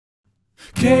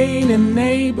Cain and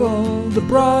Abel, the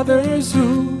brothers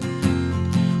who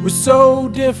were so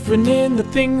different in the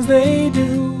things they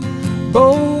do.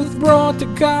 Both brought to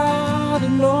God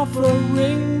an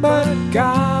offering, but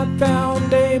God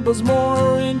found Abel's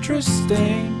more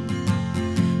interesting.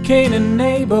 Cain and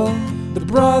Abel, the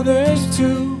brothers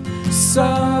too.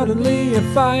 Suddenly a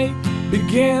fight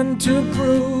began to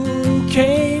brew.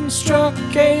 Cain struck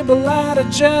Abel out of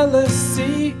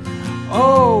jealousy.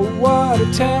 Oh, what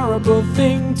a terrible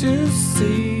thing to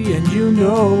see. And you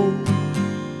know,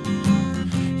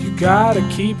 you gotta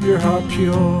keep your heart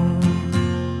pure.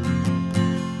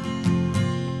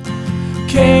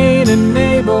 Cain and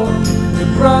Abel, the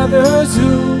brothers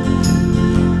who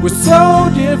were so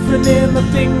different in the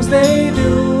things they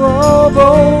do. Oh,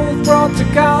 both brought to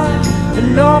God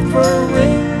an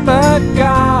offering, but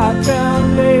God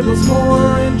found Abel's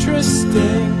more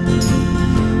interesting.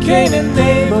 Cain and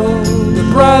Abel, the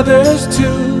brothers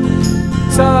too.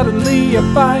 Suddenly a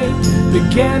fight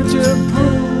began to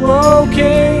brew. Oh,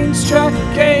 Cain struck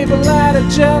Abel out of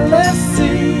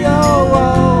jealousy.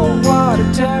 Oh, what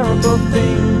a terrible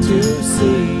thing to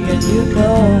see. And you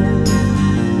know,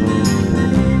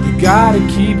 you gotta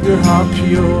keep your heart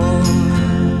pure.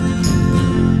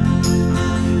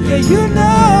 Yeah, you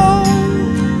know,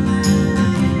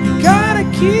 you gotta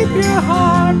keep your heart